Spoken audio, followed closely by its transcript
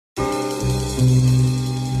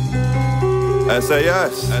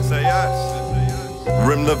S.A.S.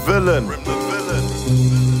 Rim the Villin.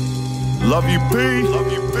 Love you, P.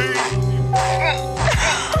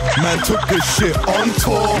 Man took this shit on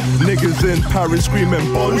tour. Niggas in Paris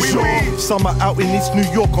screaming bonjour. Summer out in East New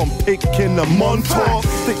York, I'm picking a Montauk.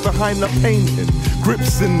 Stick behind the painting,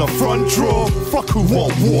 grips in the front drawer. Fuck who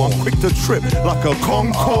want war, I'm quick to trip like a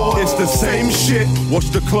Concorde. It's the same shit,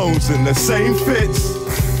 watch the clones in the same fits.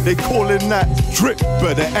 They callin' that drip,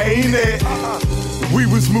 but it ain't it. We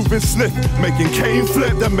was moving sniff, making Kaine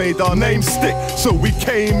flip. That made our name stick, so we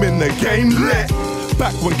came in the game lit.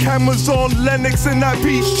 Back when cameras on, Lennox in that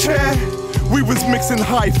beach chair. We was mixing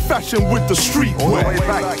high fashion with the streetwear. Way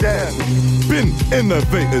back then. Been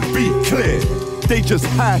innovators, be clear. They just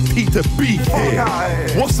happy to be here.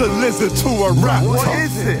 What's a lizard to a raptor? What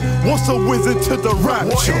is it? What's a wizard to the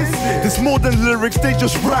rapture? There's more than lyrics, they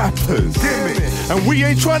just rappers. And we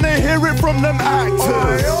ain't trying to hear it from them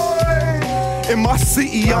actors. In my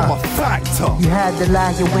city, I'm a factor. You had to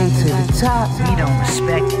lie your way to the top. We don't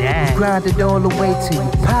respect that. You grinded all the way till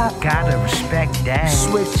you pop. Gotta respect that.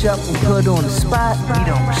 Switch up and put on the spot. We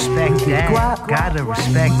don't respect that. Guap. Gotta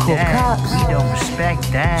respect Call that. cops. We don't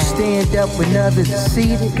respect that. Stand up when others are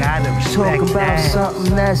seated. Gotta respect Talk about that.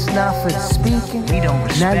 something that's not for the speaking. We don't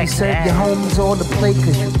respect Now you serve that. your homies on the plate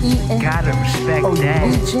cause you eating. Gotta respect Oh, you that.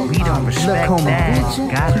 reaching? We don't Look respect home that. reaching.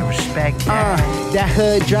 Gotta respect that. That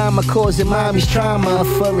hood drama causing mommy's trauma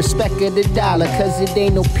for respect of the dollar, cause it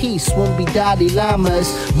ain't no peace when we Dalai Lamas.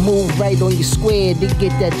 Move right on your square to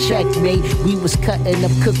get that checkmate. We was cutting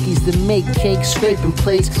up cookies to make cakes, scraping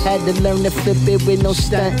plates. Had to learn to flip it with no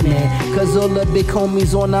stuntman, cause all the big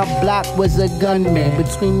homies on our block was a gunman.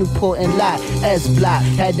 Between Newport and Lot, S Block,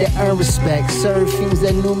 had to earn respect. Serve fiends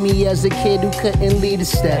that knew me as a kid who couldn't lead a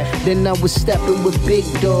step. Then I was stepping with big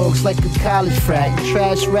dogs like a college frat.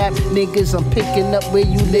 Trash rap niggas, I'm picking up where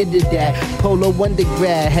you littered at. Polo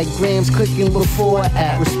undergrad, had grams clicking before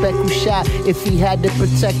at. Respect who shot if he had to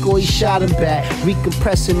protect or he shot him back.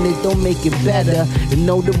 Recompressing it don't make it better. And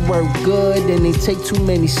know the word good and they take too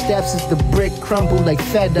many steps as the brick crumble like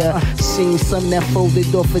feather. Seen some that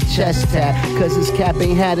folded off a chest tap, cause his cap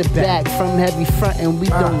ain't had it back. From heavy front and we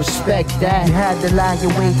don't respect that. You had to lie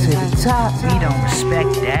your way to the top. We don't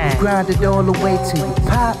respect that. Grinded all the way till you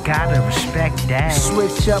pop. Gotta respect that.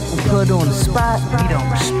 Switch up and put on the spot. We don't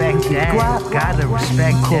respect that. Gotta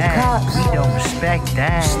respect Call that. cops. We don't respect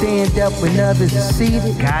that. Stand up when others are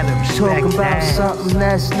seated. Gotta respect Talk about that. something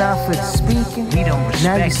that's not for the speaking. We don't respect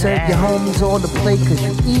Now you serve that. your homies on the plate cause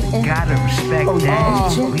you eating. Gotta respect Oh, you that.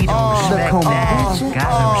 reaching? We don't respect Look home that. reaching?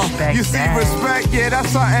 Gotta respect You see that. respect, yeah, that's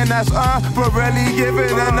something that's but really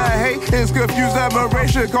giving. And the hate is confused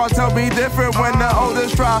admiration. Can't tell me different when the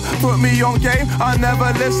oldest try put me on game. I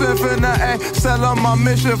never listen, finna sell on my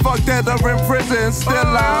mission. Fuck that, I'm in prison. Still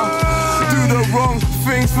I do the wrong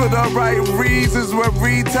things for the right reasons. Where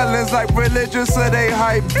retellings like religion, so they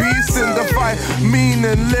hype beasts in the fight. Mean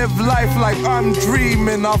and live life like I'm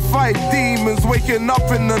dreaming. I fight demons, waking up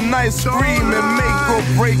in the night screaming. Make or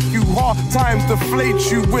break you, hard times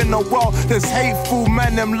deflate you. In a world that's hateful,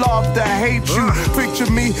 man, them love to hate you. Picture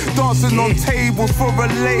me dancing on tables for a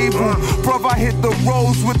label. Bruv, I hit the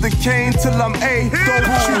roads with the cane till I'm A.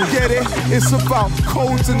 Don't you get it? It's about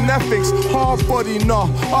codes and ethics. Hard body, nah,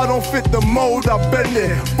 I don't fit the mold, I bend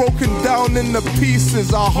it. Broken down in the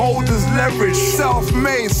pieces, I hold as leverage.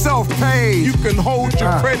 Self-made, self-paid. You can hold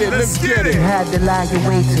your credit, let's get it. You had to lie your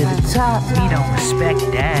way to the top. We don't respect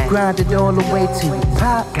that. Grinded all the way till you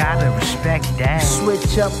pop. Gotta respect that.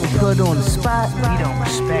 Switch up and put on the spot. We don't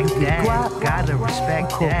respect that. Gotta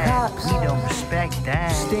respect Call that. cops. We don't respect that.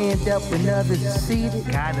 Stand up when others are seated.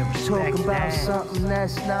 Gotta Talk respect about that. something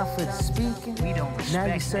that's not for the speaking. We don't Now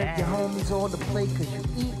you respect serve that. your homies on the plate cause you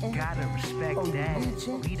eating. Gotta respect Oh, you that.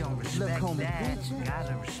 reaching? We don't Look respect home that. reaching?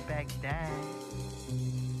 Gotta respect that.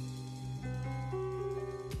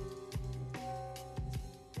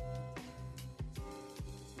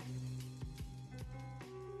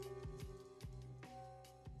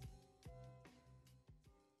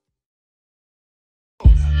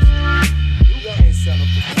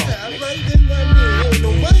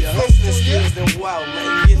 Wow,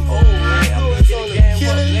 man, you getting old, man. I'm getting the game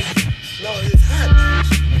up, nigga. No, it's hot.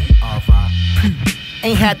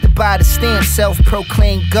 Ain't had to buy the stamp,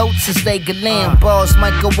 self-proclaimed goats is like a lamb. Balls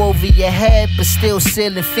might go over your head, but still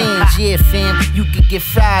ceiling fans. Yeah, fam, you could get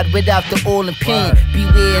fried without the oil and pan.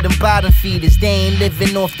 Beware them bottom feeders, they ain't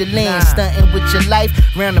living off the land. Stunting with your life,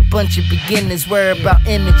 round a bunch of beginners. Worry about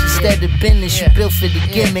image instead of business. You built for the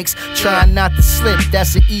gimmicks, trying not to slip.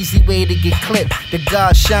 That's an easy way to get clipped. The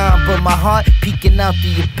God shine, but my heart peeking out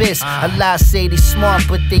the abyss. A lot say they smart,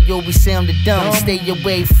 but they always sounded dumb. Stay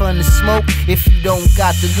away from the smoke if you don't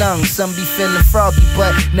got the lungs. Some be feeling froggy,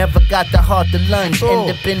 but never got the heart to lunge. End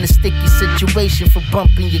up in a sticky situation for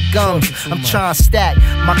bumping your gums. I'm trying to stack,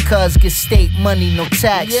 my cuz get state money, no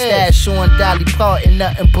tax. Stash on Dolly Parton,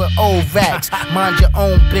 nothing but old racks. Mind your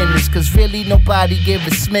own business, cause really nobody give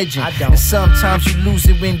a smidgen. And sometimes you lose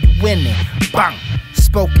it when you winning. Bang!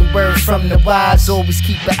 Spoken words from the wise, always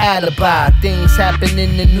keep an alibi. Things happen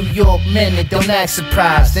in the New York minute, don't act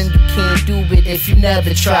surprised. Then you can't do it if you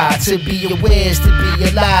never try. To be aware is to be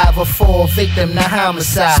alive, or fall victim to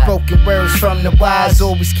homicide. Spoken words from the wise,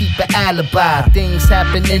 always keep an alibi. Things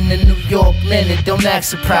happen in the New York minute, don't act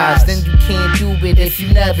surprised. Then you can't do it if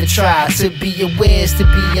you never try. To be aware is to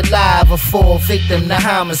be alive, or fall victim to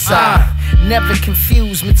homicide. Never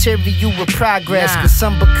confuse material with progress, cause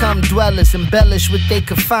some become dwellers, embellish what they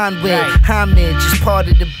could find with. Homage is part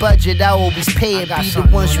of the budget, I always pay it. Be the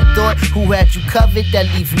ones you thought who had you covered that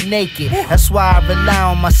leave you naked. That's why I rely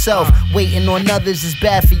on myself. Waiting on others is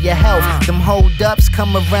bad for your health. Them hold ups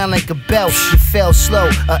come around like a belt. You fell slow,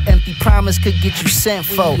 an empty promise could get you sent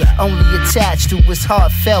for. Only attached to what's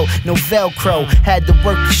heartfelt, no Velcro. Had to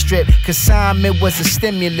work the strip, consignment was a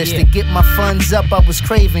stimulus. To get my funds up, I was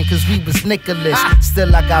craving, cause we was Nicholas.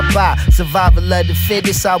 Still I got by, survival of the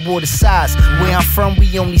fittest, I wore the size. Where I'm from,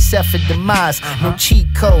 we only set for demise. No cheat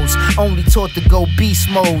codes, only taught to go beast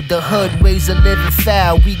mode. The hood ways of living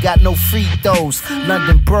foul, we got no free throws.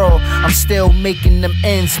 London brawl, I'm still making them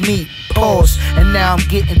ends meet. Pause, and now I'm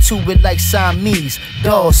getting to it like Siamese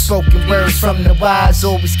dolls. Spoken words from the wise,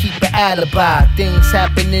 always keep an alibi. Things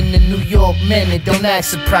happen in the New York minute, don't act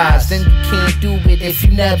surprised. Then you can't do it if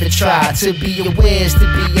you never try. To be aware is to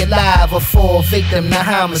be alive, or fall victim to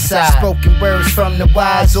homicide. Spoken words from the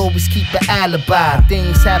wise, always keep an alibi.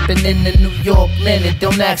 Things happen in the New York minute,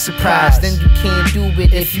 don't act surprised. Then you can't do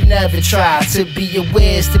it if you never try. To be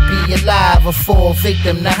aware is to be alive, or fall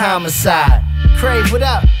victim to homicide. Crave, what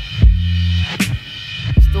up?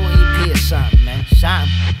 Still EP or something, man. Something.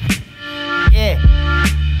 Yeah.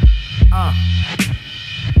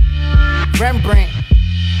 Rimbrandt.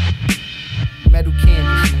 Metal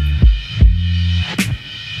canvas, nigga.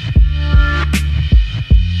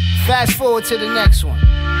 Fast forward to the next one.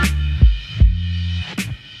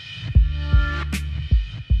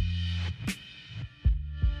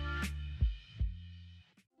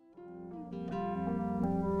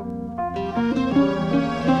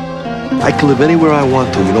 I can live anywhere I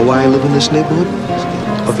want to. You know why I live in this neighborhood?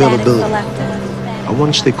 Availability. I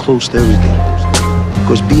want to stay close to everything.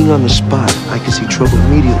 Because being on the spot, I can see trouble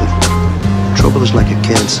immediately. Trouble is like a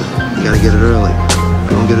cancer. You gotta get it early.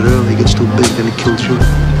 If you don't get it early, it gets too big, then it kills you.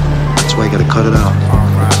 That's why you gotta cut it out.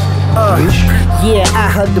 Yeah, I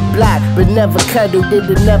heard the block, but never cuddled.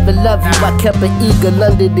 Didn't never love you. I kept an eagle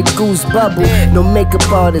under the goose bubble. No makeup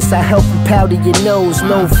artist, I help you powder your nose.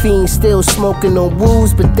 No fiend, still smoking on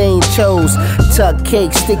woos, but they ain't chose. Tuck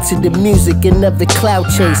cake, stick to the music and never clout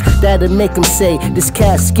chase. That'll make them say, this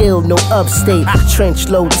cat skill, no upstate. Trench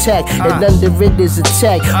low tech, and under it is a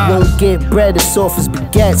tech. Won't get bread as soft as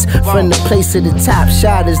baguettes. From the place of the top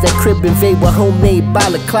shotters, that crib invade with homemade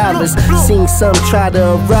balaclavas. Seen some try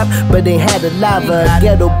to erupt, but they had a lava. A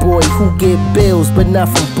ghetto boy who get bills, but not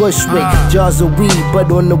from Bushwick. Jars of weed, but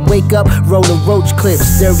on the wake up, rolling roach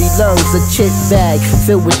clips. Dirty lungs, a chip bag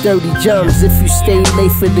filled with dirty germs. If you stay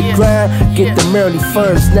late for the grind, get the early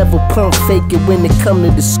funds. Never pump fake it when it come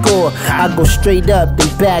to the score. I go straight up,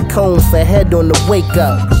 then back home for head on the wake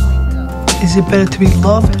up. Is it better to be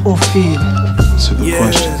loved or feared? It's a good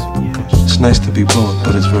question. It's nice to be both,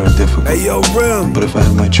 but it's very difficult. Hey, yo, Rim. But if I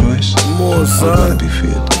have my choice, More, I'd rather be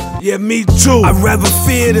feared. Yeah, me too. I'd rather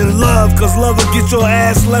fear than love, cause love will get your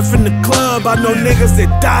ass left in the club. I know niggas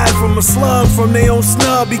that died from a slug, from their own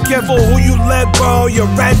snub. Be careful who you let, bro. You're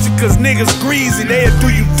ratchet, cause niggas greasy. They'll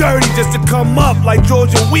do you dirty just to come up like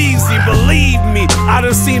George and Wheezy. Believe me, I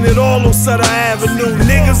done seen it all on Sutter Avenue.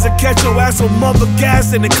 Niggas will catch your ass on mother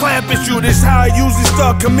gas and then clap at you. This how I usually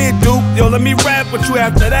start. Come here, dude. Yo, let me rap with you.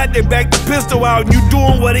 After that, they back the pistol out and you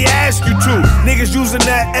doing what they asked you to. Niggas using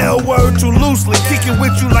that L word too loosely, kicking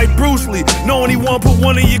with you like Bruce Lee, knowing he won't put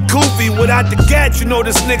one in your goofy. Without the gat, you know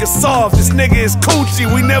this nigga soft. This nigga is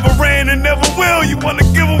coochie. We never ran and never will. You wanna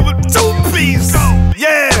give him a two-piece?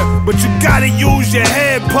 Yeah, but but you gotta use your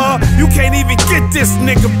head, pa. You can't even get this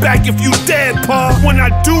nigga back if you dead, pa. When I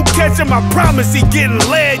do catch him, I promise he getting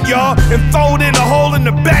led, y'all, and throwed in a hole in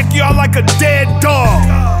the backyard like a dead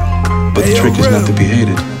dog. But the trick is not to be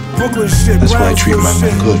hated. Brooklyn shit, that's why I treat my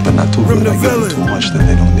men good, but not too good. I give them too much, then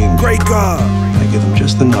they don't need me. Great God. I give them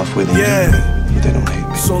just enough where they need me, but they don't hate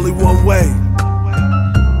me. It's only one way.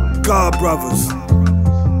 God brothers.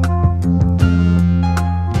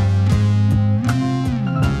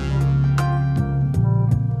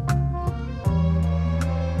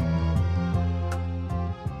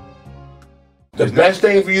 The best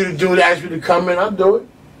thing for you to do is ask me to come in, I'll do it.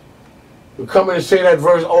 You come in and say that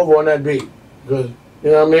verse over on that beat. Because, you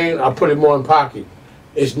know what I mean? I put it more in pocket.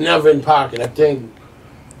 It's never in pocket. I think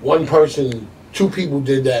one person, two people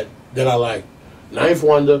did that I like. Ninth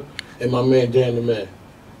Wonder and my man Dan the Man.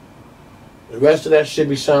 The rest of that shit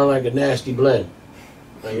be sounding like a nasty blend.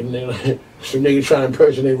 Like some nigga trying to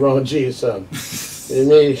impersonate Ron G or something. You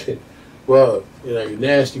know what I mean? Well, you know, a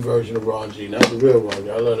nasty version of Ron G, not the real Ron G.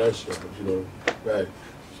 I love that shit, but you know, right?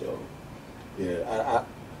 So, yeah,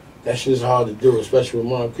 that shit is hard to do, especially with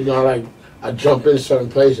mom. Cause you know, I jump in certain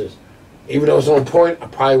places. Even though it's on point, I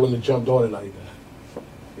probably wouldn't have jumped on it like that.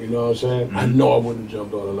 You know what I'm saying? Mm-hmm. I know I wouldn't have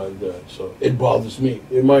jumped on it like that. So it bothers me.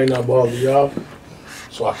 It might not bother y'all,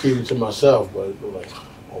 so I keep it to myself. But like,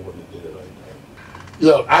 I wouldn't have did it like that.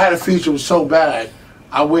 Look, I had a feature that was so bad,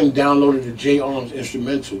 I went and downloaded the J Arms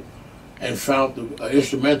instrumental and found the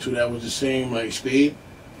instrumental that was the same like speed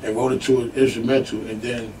and wrote it to an instrumental and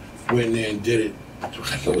then went in there and did it.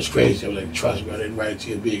 It was crazy. I was like, trust me, I didn't write it to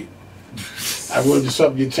your beat. I wrote this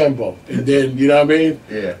up your tempo. And then, you know what I mean?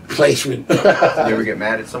 Yeah. Placement. You ever get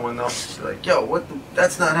mad at someone though? You're like, yo, what the,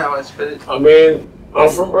 that's not how I spit it. I mean, I'm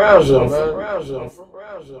from Brownsville, man. I'm from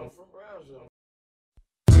Brownsville.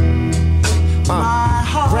 My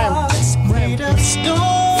heart's made of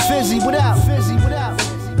stone. Fizzy, what up? Fizzy, what up?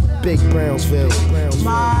 Big Brownsville.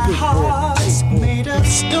 My heart's made of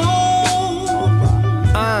stone.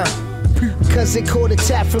 Cause it caught a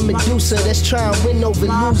tap from Medusa that's trying to win over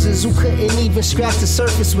losers who couldn't even scratch the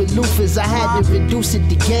surface with loofahs. I had to reduce it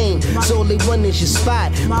to game. So all they want is your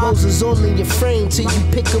spot. Poses all in your frame till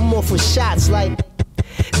you pick them off with shots like.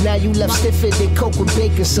 Now you left stiffer than Coke with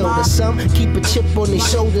baking soda. Some keep a chip on their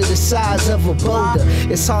shoulder the size of a boulder.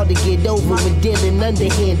 It's hard to get over when dealing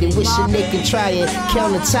underhanded. Wishing they could try and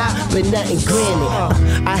count the top, but nothing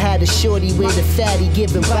granted. I had a shorty with a fatty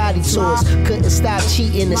giving body tours. Couldn't stop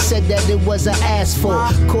cheating and said that it was an ass for.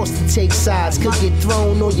 Course to take sides, could get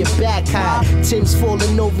thrown on your back high. Tim's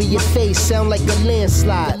falling over your face, sound like a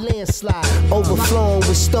landslide. Overflowing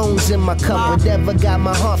with stones in my cup. Whatever got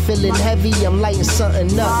my heart feeling heavy, I'm lighting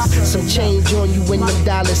something up. Some change on you when them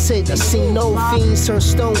dollars hit. I seen old fiends turn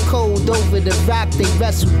stone cold over the rock they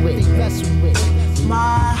wrestle with.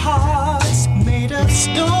 My heart's made of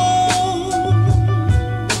stone.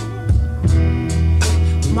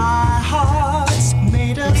 My heart's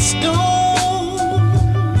made of stone.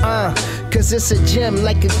 Cause it's a gem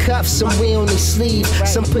like a cuff somewhere on their sleeve.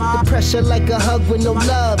 Some put the pressure like a hug with no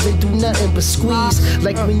love and do nothing but squeeze.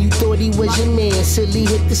 Like when you thought he was your man, silly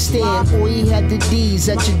hit the stand. Or he had the D's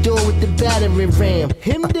at your door with the battering ram.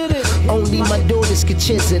 Him did it. Only my daughters could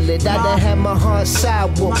chisel it. I done had my hard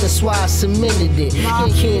sidewalk, that's why I cemented it.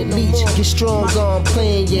 You can't leech, get strong on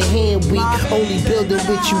playing your hand weak. Only building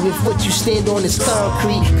with you if what you stand on is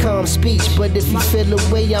concrete. Calm speech, but if you feel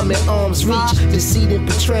away, I'm at arm's reach. Deceit and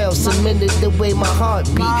betrayal cemented the way my heart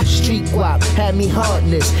beat. Street guap had me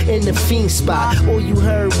heartless in the fiend spot. All you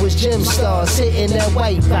heard was Gemz stars hitting that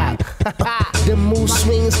white rock. The mood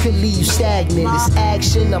swings could leave you stagnant. It's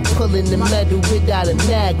action, I'm pulling the metal without a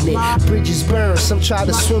magnet. Bridges burn, some try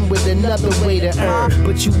to swim with another way to earn,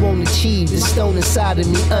 but you won't achieve the stone inside of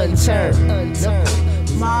me unturned.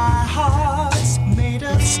 My heart's made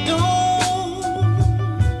of stone.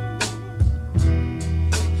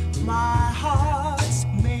 My heart's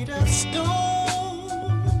made of stone.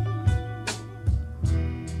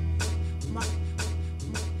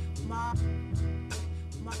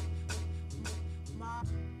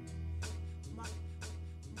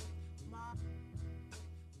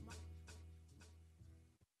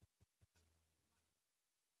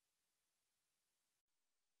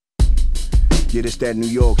 Yeah, this that New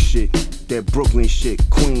York shit, that Brooklyn shit,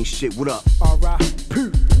 Queen shit, what up? Alright,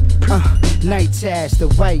 Night task, the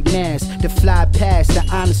white mask, the fly past, the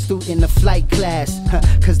honor student, the flight class.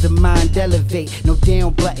 Cause the mind elevate, no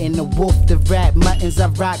down button, the wolf, the rat, muttons, I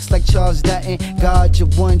rocks like Charles Dutton. Guard your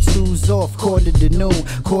 1-2s off, quarter to noon,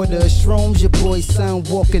 quarter of shrooms, your boy's son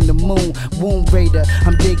walking the moon. Womb raider,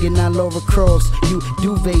 I'm digging on Laura Cross, you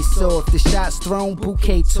duvet soft, the shots thrown,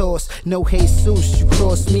 bouquet toss, no Jesus, you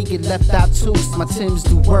cross me, get left out tooth. My Timbs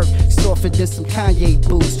do work, softer than some Kanye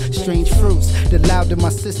boots. Strange fruits, the loud in my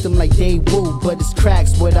system like they woo, but it's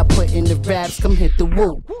cracks what I put in the raps, come hit the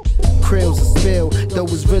woo. Krills a spill, though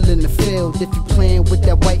it's real in the field. If you playing with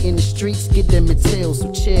that white in the streets, get them in tail,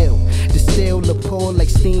 so chill. Distill the pour like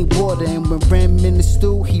steamed water, and when Ram in the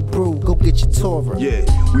stew, he brew. Go get your Torah. Yeah,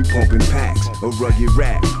 we pumping packs, a rugged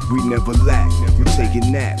rap, we never lack. You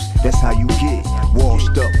taking naps, that's how you get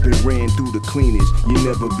washed up and ran through the cleanest. You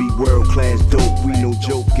never be world class dope, we no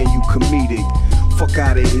joke and you comedic. Fuck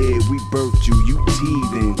out of here, we birthed you, you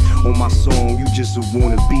teething. On my song, you just a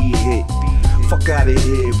wanna be hit. Fuck out of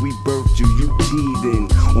here, we birthed you, you teething.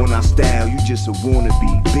 On our style, you just a wanna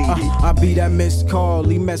be beat it. I be that missed call,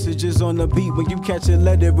 leave messages on the beat. When you catch it,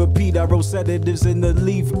 let it repeat. I wrote sedatives in the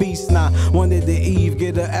leaf beast. Nah, wanted to Eve,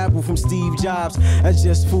 get an apple from Steve Jobs. That's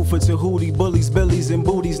just food for Tahuti, bullies, billies, and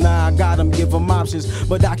booties. Nah, I got them, give them options,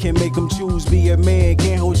 but I can make them choose. Be a man,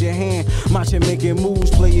 can't hold your hand. Matcha making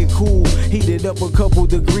moves, play it cool. Heated up a couple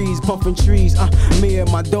degrees, puffing trees. Me and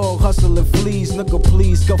my dog hustling fleas. Nigga,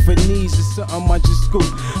 please, scuffing knees. It's something I just scoop.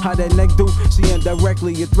 How that neck do? See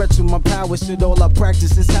indirectly a threat to my power. Shit, all I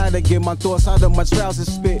practice is how to get my thoughts out of my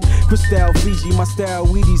trousers. Spit Crystal Fiji, my style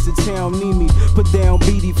Wheaties. The town need me. Put down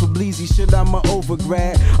BD for Bleezy. Shit, I'm a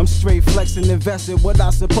overgrad. I'm straight flexing, invested. What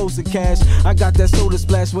I supposed to cash? I got that soda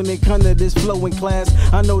splash when it come to this flowing class.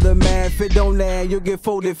 I know the math. If it don't add, you'll get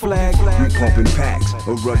folded flag. We pumping packs,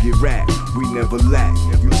 a rugged rap, we never lack.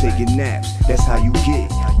 You taking naps, that's how you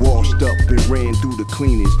get washed up and ran through the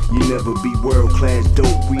cleanest. You never be world class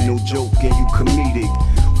dope, we no joke and you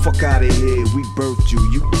comedic. Fuck out of here, we birthed you,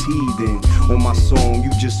 you teething. On my song, you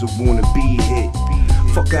just a wanna be hit.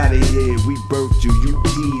 Fuck out of here, we birthed you, you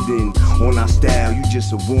teething. On our style, you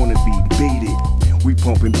just a wanna be beat it. We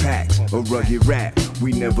pumping packs, a rugged rap,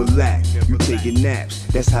 we never lack. You taking naps,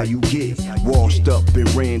 that's how you get washed up and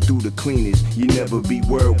ran through the cleanest. You never be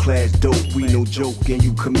world class dope, we no joke and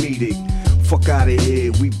you comedic. Fuck out of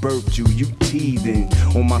here, we birthed you, you teething.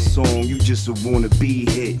 On my song, you just a wanna be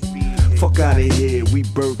hit. Fuck out of here, we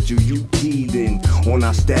birthed you, you teething. On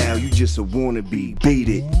our style, you just a wanna be beat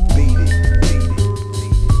it, beat it, beat it.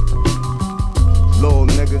 Little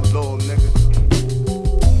nigga, little nigga,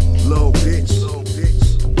 little bitch, little bitch.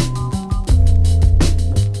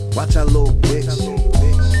 Watch out, little bitch,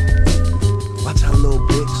 watch out, little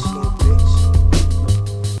bitch.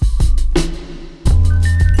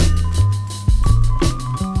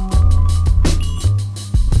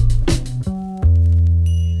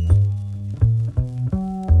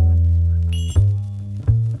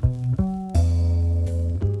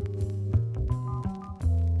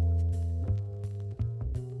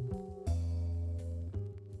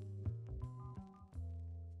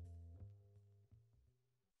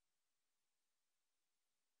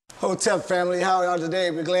 Hotep family, how are y'all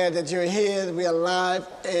today? We're glad that you're here. We are live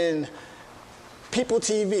in People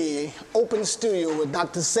TV, open studio with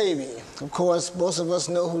Dr. Sebi. Of course, most of us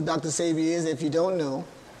know who Dr. Sebi is. If you don't know,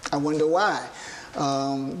 I wonder why.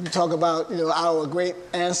 We talk about our great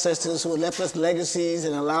ancestors who left us legacies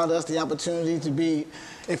and allowed us the opportunity to be,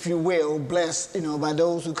 if you will, blessed by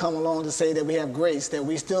those who come along to say that we have grace, that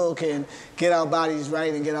we still can get our bodies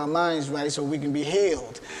right and get our minds right so we can be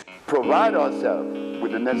healed. Provide ourselves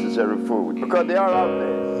with the necessary food because they are out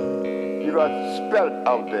there. You got spelt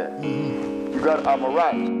out there. You got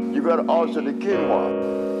amaranth. You got also the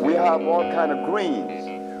quinoa. We have all kind of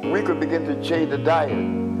greens. We could begin to change the diet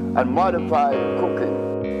and modify the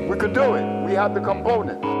cooking. We could do it. We have the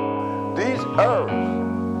components. These herbs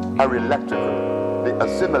are electrical. They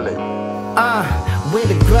assimilate. With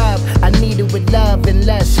a grub, I need it with love and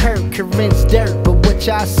less hurt. Corinne's dirt, but what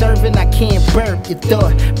y'all serving, I can't burp. Your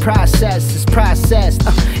thought process is processed,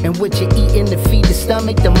 and what you eating to feed the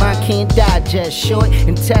stomach, the mind can't digest. Short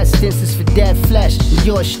intestines is for dead flesh.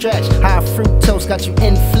 Your stretch, high fructose got you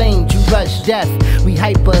inflamed. You rush death. We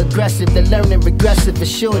hyper aggressive, the learning regressive as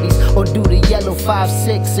shorties, or do the yellow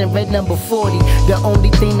 5-6 and red number 40. The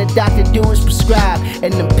only thing the doctor do is prescribe,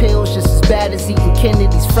 and them pills just as bad as eating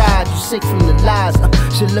Kennedy's fried. You sick from the lies.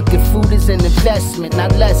 Should look at food as an investment,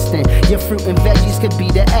 not less than. Your fruit and veggies could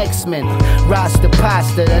be the X-Men. Rasta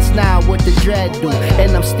pasta, that's not what the dread do.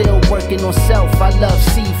 And I'm still working on self. I love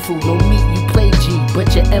seafood, no meat, you play G,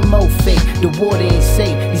 but your MO fake. The water ain't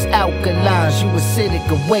safe, these alkalines, you acidic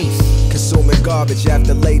and waste. Consuming garbage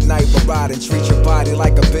after late night riding. Treat your body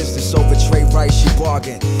like a business, over trade rights you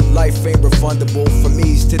bargain. Life ain't refundable, from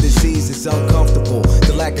ease to disease it's uncomfortable.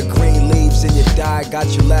 The lack of green leaves in your diet got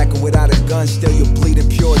you lacking. Without a gun, still you're bleeding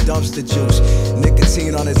pure dumpster juice.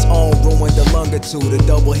 Nicotine on its own ruined the lung or two. The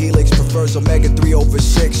double helix prefers omega-3 over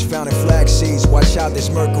 6. Found in flax seeds, watch out there's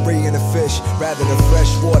mercury in the fish. Rather than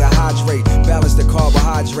fresh water, hydrate, balance the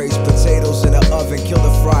carbohydrates. Potatoes in the oven, kill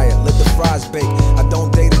the fryer, let the fries bake. I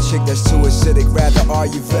don't date a chick that's too acidic, rather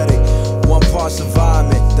Ayurvedic. One part's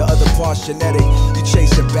environment, the other part's genetic. You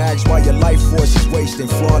chasing bags while your life force is wasting.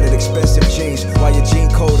 Flaunted expensive jeans while your gene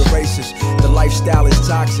code erases. The lifestyle is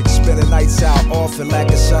toxic, spending nights out often. Lack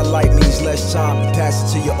of sunlight means less time to pass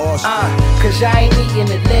it to your offspring. Cause I ain't eating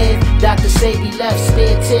to live. Dr. Sebi left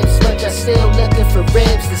spare tips, but y'all still looking for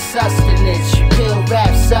ribs. The sustenance, you pill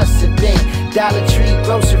rap, sustenance. Dollar Tree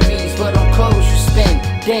groceries, but on clothes you spend.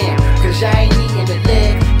 Damn, cause I ain't eating to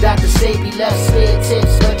live. Dr. Sebi left spare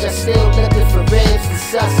tips, but y'all still looking for ribs. The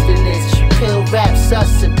sustenance, you pill rap,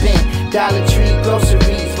 sustenance. Dollar Tree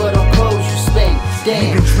groceries, but on clothes you spend.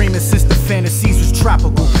 Damn. We've been dreaming since the fantasies was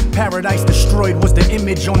tropical. Paradise destroyed was the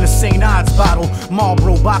image on the S.A.S bottle.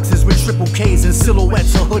 Marlboro boxes with triple K's and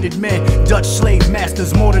silhouettes of hooded men. Dutch slave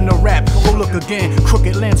masters more than a rap. Go look again.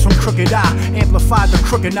 Crooked lens from crooked eye. Amplified the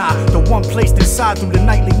crooked eye. The one placed inside through the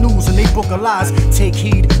nightly news and they book of lies. Take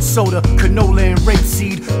heed. Soda, canola and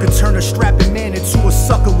rapeseed could turn a strapping man into a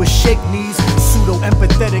sucker with shake knees.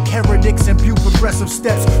 Pseudo-empathetic heretics imbue progressive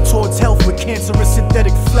steps towards health with cancerous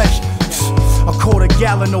synthetic flesh. A quarter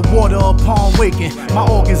gallon of water upon waking. My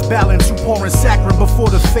organs balance, you pouring saccharin before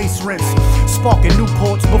the face rinse. Sparking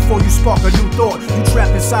Newports before you spark a new thought. You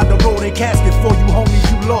trapped inside the road, they casket for you, homie,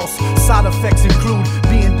 you lost. Side effects include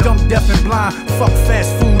being dumb, deaf and blind. Fuck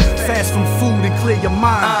fast food, fast from food and clear your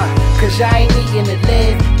mind. Cause I ain't eating to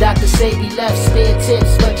live. Dr. Sebi left spare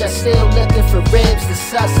tips, but y'all still looking for ribs. The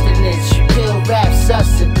sustenance, you pill rap,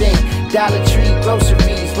 sustenance. Dollar Tree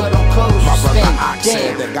groceries, but on clothes you spend. I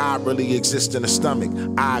said that God really exists in the stomach.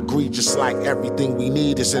 I agree, just like everything we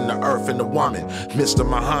need is in the earth and the woman. Mr.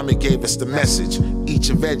 Muhammad gave us the message. Eat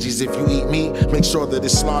your veggies if you eat meat. Make sure that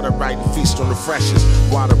it's slaughtered right and feast on the freshest.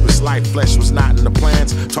 Water is life, flesh was not in the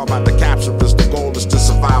plans. Talk about the capturers, the goal is to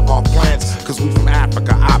survive off plants. Cause we from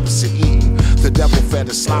Africa, opposite eating. The devil fed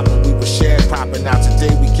us slop when we were sharecropping. Now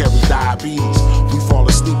today we carry diabetes. We fall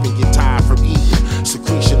asleep and get tired from eating.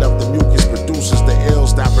 Secretion of the mucus produces the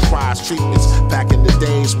ills that requires treatments. Back in the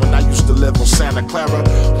days when I used to live on Santa Clara,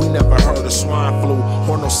 we never heard of swine flu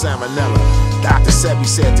or no salmonella. Dr. Sebi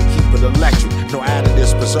said to keep it electric, no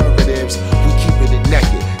additives, preservatives, we keep it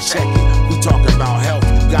naked. Check it, we talking about health,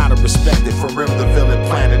 you gotta respect it. From Rim the Villin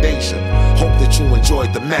Plantation. Hope that you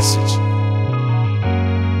enjoyed the message.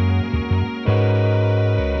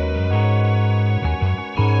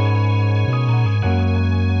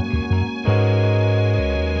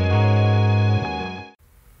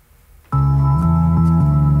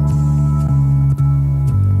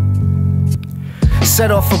 Set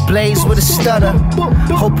off a blaze with a stutter.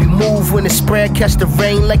 Hope you move when it spread, catch the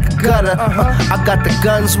rain like a gutter. I got the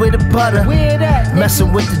guns with the butter.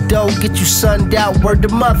 Messing with the dough, get you sunned out, word to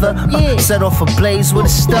mother. Set off a blaze with a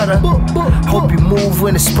stutter. Hope you move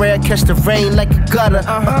when it spread, catch the rain like a gutter.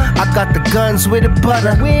 I got the guns with the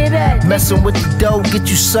butter. Messing with the dough, get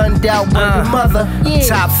you sunned out, word to mother.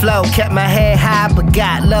 Top flow, kept my head high but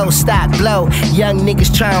got low, stock low. Young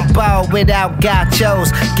niggas trying ball without gachos.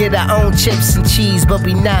 Get our own chips and cheese, but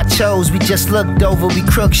we not chose. We just looked over, we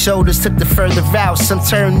crook shoulders, took the further route. Some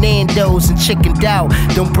turned Nando's and chickened out.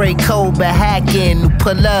 Don't break code, but hack in.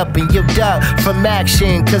 Pull up and you duck from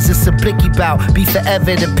action, cause it's a blicky bout. Be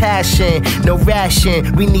forever the passion, no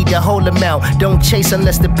ration. We need the whole amount. Don't chase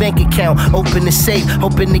unless the bank account. Open the safe,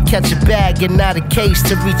 hoping to catch a bag and not a case.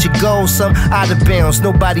 To reach a goal, some out of bounds.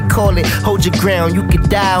 Nobody call it, hold your ground. You could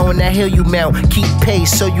die on that hill you mount. Keep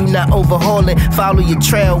pace so you not overhauling. Follow your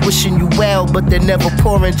trail, wishing you well, but they're never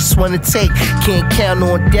pouring, just wanna take, can't count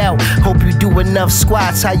on doubt. Hope you do enough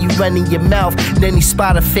squats, how you running your mouth. Then he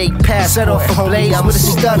spot a fake pass. Set off a blaze with a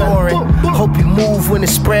stutter. Hope you move when it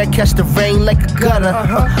spread, catch the rain like a gutter.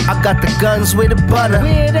 I got the guns with the butter.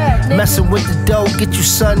 Messing with the dough, get you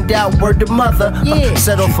sunned out, word to mother.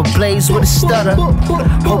 Set off a blaze with a stutter.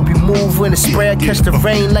 Hope you move when it spread, catch the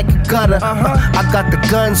rain like a gutter. I got the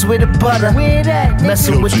guns with the butter.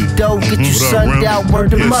 Messing with the dough, get you sunned out,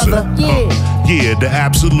 word to mother. Yeah, Yeah, the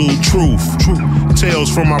absolute truth.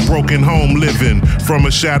 Tales from my broken home living, from a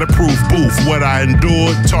shatterproof booth. What I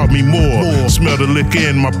endured taught me more. Smell the liquor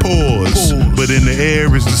in my pores, but in the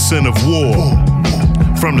air is the scent of war.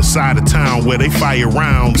 From the side of town where they fire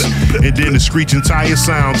rounds, and then the screeching tire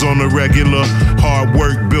sounds on the regular. Hard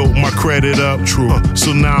work built my credit up, true.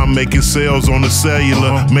 So now I'm making sales on the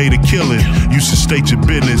cellular. Made a killing, you should state your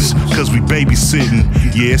business, cause we babysitting.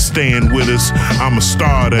 Yeah, staying with us. I'm a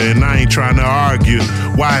starter and I ain't trying to argue.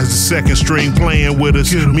 Why is the second string playing with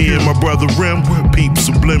us? Me and my brother Rim, peep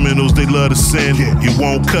subliminals they love to send. You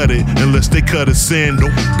won't cut it unless they cut us in.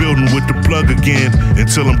 Building with the plug again,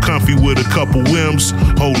 until I'm comfy with a couple whims.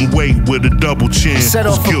 Holding weight with a double chin. Set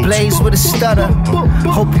off a blaze with a stutter.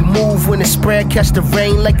 Hope you move when the spread catch the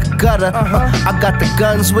rain like a gutter. I got the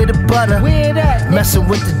guns with the butter. Messing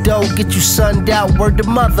with the dough, get you sunned out, word to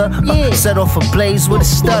mother. Set off a blaze with a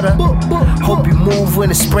stutter. Hope you move when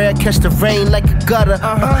the spread catch the rain like a gutter.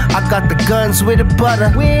 I got the guns with the butter.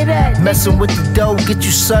 Messing with the dough, get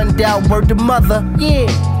you sunned out, word to mother.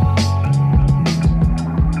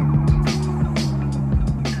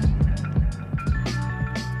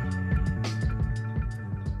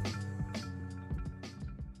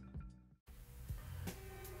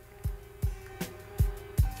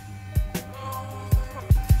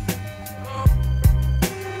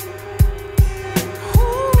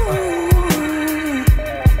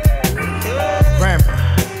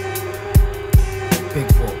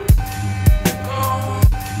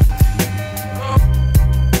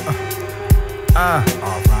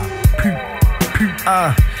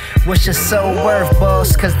 What's your soul worth,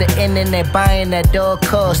 boss? Cause the internet buying that dog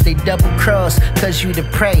cost. They double cross, cause you the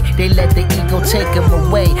prey. They let the ego take them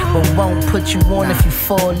away, but won't put you on if you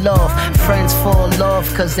fall off. Friends fall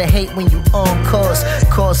off cause they hate when you on course.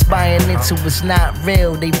 Course buying into it's not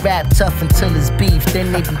real. They rap tough until it's beef,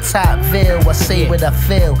 then they be top veil. I say what I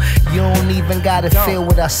feel, you don't even gotta feel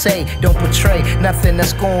what I say. Don't portray nothing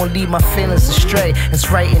that's gonna lead my feelings astray. It's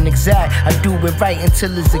right and exact, I do it right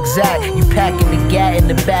until it's exact. You packing the gat in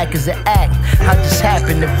the back is an act. I just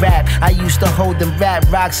happen to rap. I used to hold them rap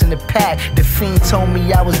rocks in the pack. The fiend told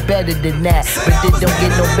me I was better than that, but it don't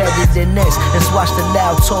get no better than this. Let's watch the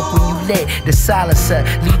loud talk when you lit. The silencer,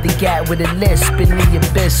 leave the gap with a lisp. In the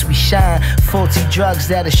abyss we shine. Faulty drugs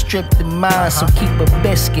that'll strip the mind. So keep a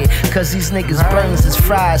biscuit, cause these niggas brains is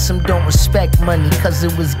fried. Some don't respect money cause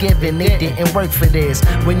it was given. They didn't work for this.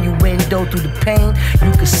 When you window through the pain,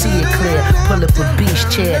 you can see it clear. Pull up a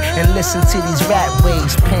beach chair and listen to these rap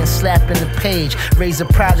waves. Pen slapping the page, raise a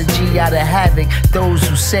prodigy out of havoc. Those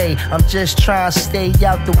who say I'm just trying to stay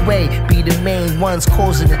out the way be the main ones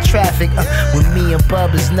causing the traffic. With me and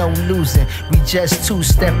Bub is no losing. We just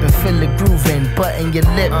two-stepping, feel the grooving. Button your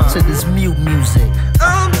lip to this mute music.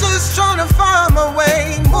 I'm just trying to find my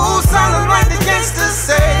way. Move silent like the gangsters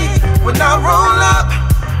say. When I roll up,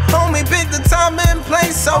 homie, pick the time and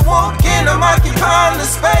place. I walk in, I'm occupying the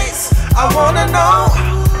space. I wanna know,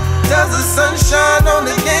 does the sun shine on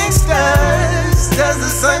the gangsters? Does the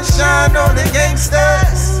sun shine on the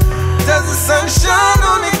gangsters? Does the sun shine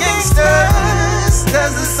on the gangsters?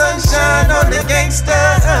 Does the sun shine on the gangsters?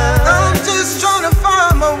 I'm just trying to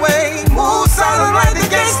find my way. Move silent like the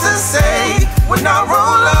gangsters say. When I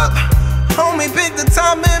roll up, homie, pick the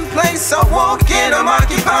time and place. I walk in, I'm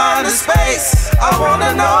occupying the space. I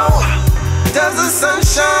wanna know, does the sun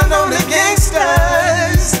shine on the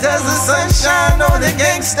gangsters? Does the sun shine on the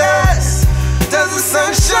gangsters? Does the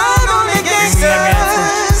sun shine on the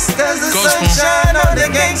gangsters? Does the sun shine on the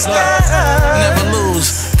gangsters? Never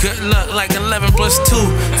lose. Good luck like 11 plus 2.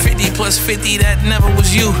 50 plus 50, that never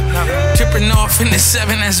was you. Tripping off in the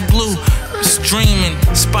 7, that's blue. Just dreaming,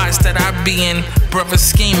 spots that I be in. Brother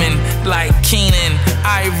scheming like Kaine,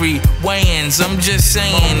 Ivory, Wayans. I'm just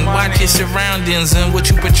saying, watch your surroundings and what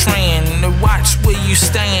you portraying. Watch where you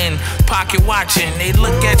staying, pocket watching. They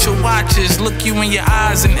look at your watches, look you in your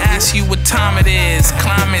eyes and ask you what time it is.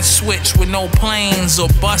 Climate switch with no planes or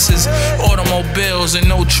buses, automobiles and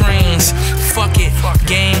no trains. Fuck it,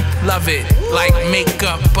 game, love it. Like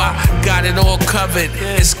makeup, I got it all covered.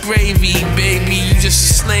 It's gravy, baby, you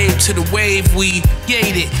just a slave to the wave. We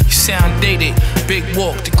yayed it, you sound dated. Big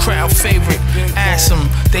walk, the crowd favorite. Ask them,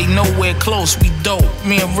 they nowhere close, we dope.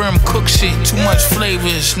 Me and Rim cook shit, too much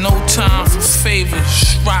flavors. No time for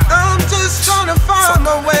favors, rock. I'm just trying to find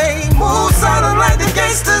my way. Move silent like the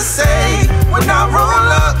gangsters say. When I roll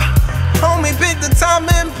up, homie, pick the time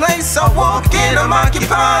and place. I walk in, I'm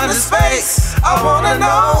occupying the space. I wanna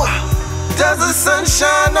know, does the sun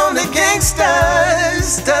shine on the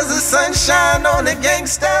gangsters? Does the sun shine on the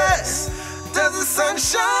gangsters? Does the sun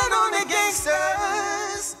shine on the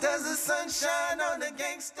gangsters? Does the sun shine on the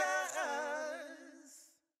gangsters?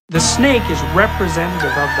 The snake is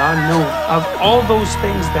representative of the unknown, of all those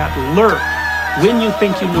things that lurk when you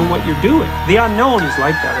think you know what you're doing. The unknown is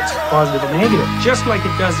like that. It's positive and negative. Just like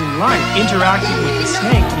it does in life, interacting with the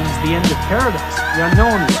snake means the end of paradise. The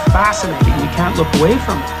unknown is fascinating. We can't look away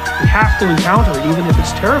from it. We have to encounter it, even if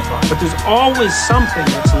it's terrifying. But there's always something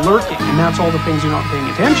that's lurking, and that's all the things you're not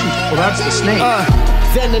paying attention to. Well, that's the snake.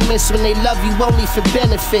 Venomous when they love you only for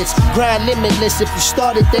benefits. Grind limitless, if you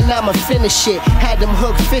started then I'ma finish it. Had them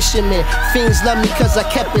hooked fishermen. Fiends love me cause I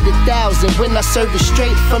kept it 1,000. When I served it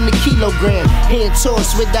straight from the kilogram. Hand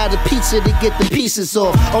tossed without a pizza to get the pieces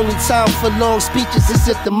off. Only time for long speeches is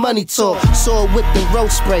if the money talk. Saw with the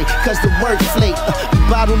road spray cause the work flake. We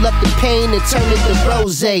bottle up the pain and turn it to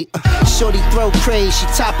rose. Shorty throw craze, she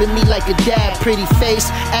topping me like a dad. Pretty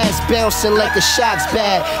face, ass bouncing like a shot's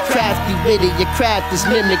bad. Crafty with it, your craft is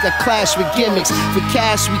mimic. I clash with gimmicks. For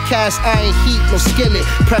cash we cast iron heat, no skillet.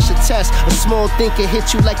 Pressure test, a small thing can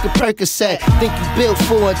hit you like a Percocet. Think you built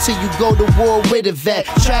for until you go to war with a vet.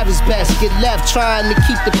 Travis best, get left trying to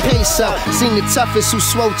keep the pace up. Seen the toughest who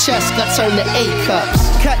swole chest got turned to 8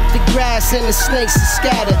 cups. Cut the grass and the snakes are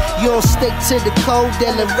scatter. You don't stick to the code,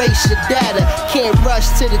 they'll erase your data. Can't rush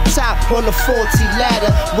to the top on the faulty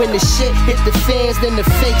ladder. When the shit hit the fans, then the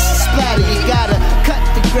fakes are splatter. You gotta cut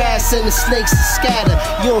the grass and the snakes are scatter.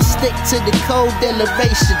 You don't stick to the code, they'll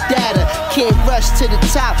erase your data. Can't rush to the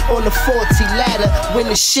top on the faulty ladder. When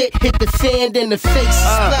the shit hit the fan, then the fakes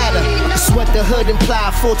are splatter. That's what the hood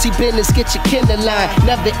imply. Faulty business, get your kinder line.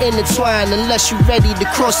 Never intertwine unless you ready to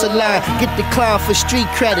cross a line. Get declined for street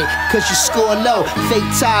credit, cause you score low. Fake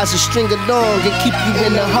ties and string along and keep you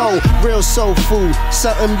in the hole. Real soul food,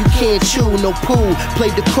 something you can't chew, no pool. Play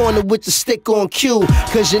the corner with the stick on cue,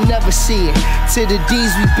 cause you never see it. To the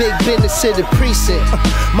D's we big business, to the precinct.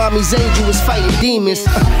 Mommy's angel is fighting demons.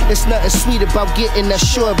 It's nothing sweet about getting that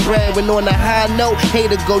shortbread. When on a high note,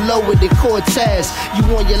 hater go lower than Cortez. You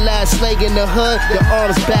on your last leg in the hood, the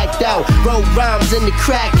arms backed out. Roll rhymes in the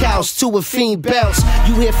crack house to a fiend bounce.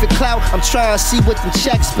 You here for clout, I'm trying to see what the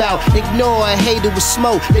checks bout. Ignore a hater with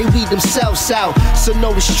smoke, they weed themselves out. So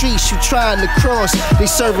know the streets you trying to cross. They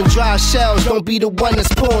serving dry shells, don't be the one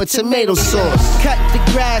that's pouring tomato sauce. Cut the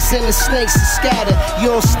grass and the snakes are scatter. You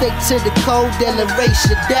don't stick to the code, they'll erase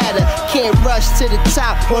your data. Can't rush to the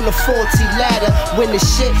top on the faulty ladder. When the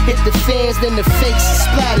shit hit the fans, then the fakes are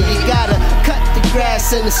splatter. You gotta cut the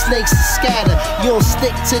grass and the snakes are scatter. You don't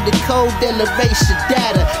stick to the code, they'll erase your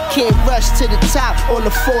data. Can't rush to the top on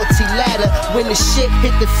the faulty ladder. When the shit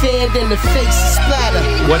hit the fan, then the fakes are splatter.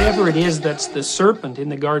 Whatever it is that's the serpent in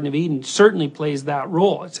the Garden of Eden certainly plays that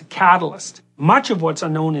role. It's a catalyst. Much of what's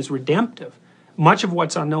unknown is redemptive. Much of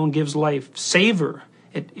what's unknown gives life savor.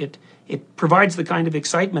 It provides the kind of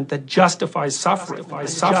excitement that justifies suffering.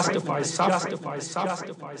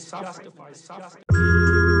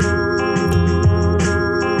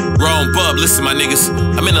 Wrong bub, listen my niggas.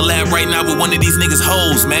 I'm in the lab right now with one of these niggas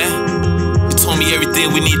hoes, man. He told me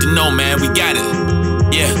everything we need to know, man. We got it.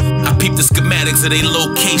 Yeah, I peeped the schematics of their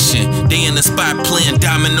location. They in the spot playing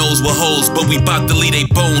dominoes with hoes, but we bout to leave they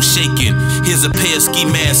bones shaking. Here's a pair of ski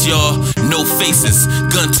masks, y'all, no faces.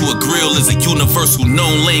 Gun to a grill is a universal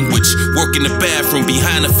known language. Work in the bathroom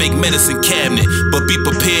behind a fake medicine cabinet. But be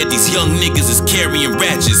prepared, these young niggas is carrying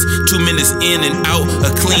ratchets. 2 minutes in and out,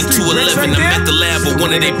 a clean 211. I'm at the lab with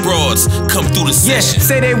one of they broads. Come through the session.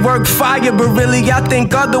 Say they work fire, but really I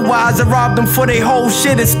think otherwise. I robbed them for they whole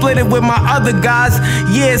shit and split it with my other guys.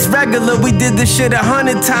 Yeah, it's regular, we did this shit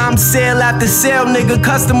 100 times. Sale after sale, nigga,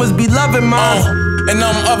 customers be loving mine. And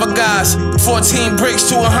other guys, 14 bricks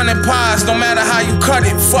to 100 pies. No matter how you cut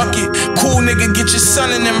it, fuck it. Cool nigga, get your son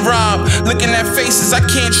in them robbed. Looking at faces I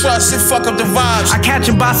can't trust, it fuck up the vibes. I catch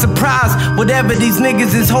him by surprise, whatever these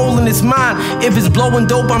niggas is holding is mine. If it's blowing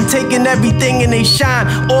dope, I'm taking everything and they shine.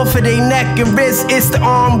 Off of they neck and wrist, it's the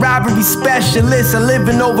armed robbery specialist. I live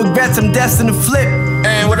in no regrets, I'm destined to flip.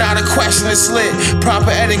 And without a question, it's lit. Proper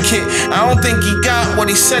etiquette. I don't think he got what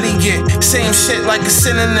he said he get. Same shit like a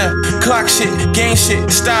synonym. Clock shit, game shit.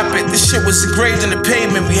 Stop it. This shit was engraved in the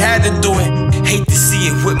pavement. We had to do it. Hate to see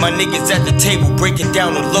it with my niggas at the table breaking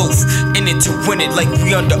down the loaf. In it to win it like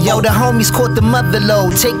we under oath. Yo, the homies caught the mother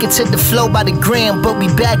load. Take it to the flow by the gram, but we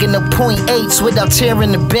bagging the .8s without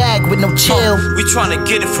tearing the bag with no chill. We tryna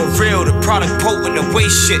get it for real. The product potent away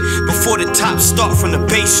shit before the top start from the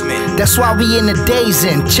basement. That's why we in the days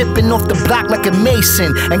in, chipping off the block like a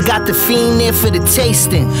mason, and got the fiend there for the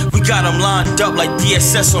tasting. We got them lined up like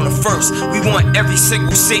DSS on the first. We want every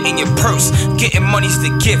single cent in your purse. Getting money's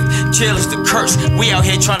the gift, jail is the curse. We out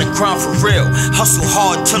here trying to grind for real. Hustle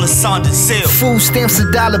hard till it's on the seal. Food stamps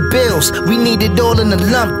and dollar bills, we need it all in a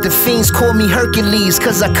lump. The fiends call me Hercules,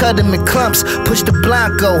 cause I cut them in clumps. Push the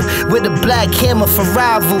Blanco with a black hammer for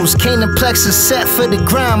rivals. Kaine and Plexx is set for the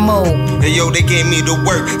grind mode. Hey yo, they gave me the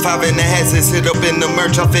work. 5.5 cents hit up in the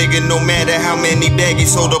merch. I figured no matter how many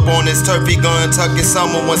baggies sold up on this turf, he gonna tuck his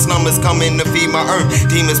summer once numbers come in to feed my earth.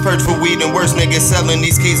 Demons perch for weed and worse niggas selling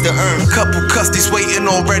these keys to earn. Couple custies waiting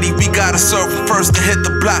already, we gotta serve them first to hit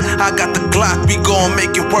the block. I got the Glock, we gon'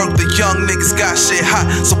 make it work. The young niggas got shit hot,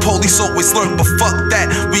 so police always lurk, but fuck that,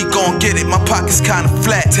 we gon' get it, my pocket's kinda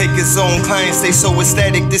flat. Take his own clients, they so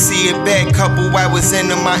ecstatic to see it back. Couple hours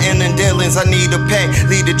into my inner dealings, I need a pack.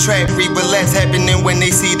 Lead the track, relax happening when they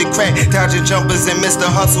see the crack. Dodging jumpers and Mr.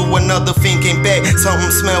 Hustle, another fiend came back.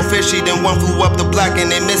 Something smell fishy, then one flew up the block and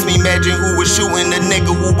they missed me. Imagine who was shooting the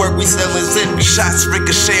nigga who work, we selling zippy. Shots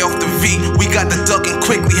ricochet off the V, we got the ducking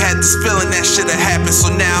quick. We had this feeling that shit'd happen, so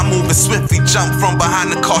now I'm moving swiftly. Jump from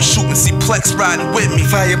behind the car, shooting, see Plexx riding with me.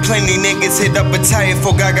 Fire plenty, niggas hit up a tire,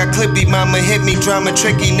 forgot I got clippy. Mama hit me, drama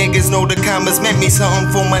tricky, niggas know the commas meant me.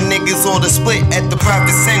 Something for my niggas or the split at the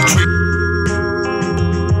private century.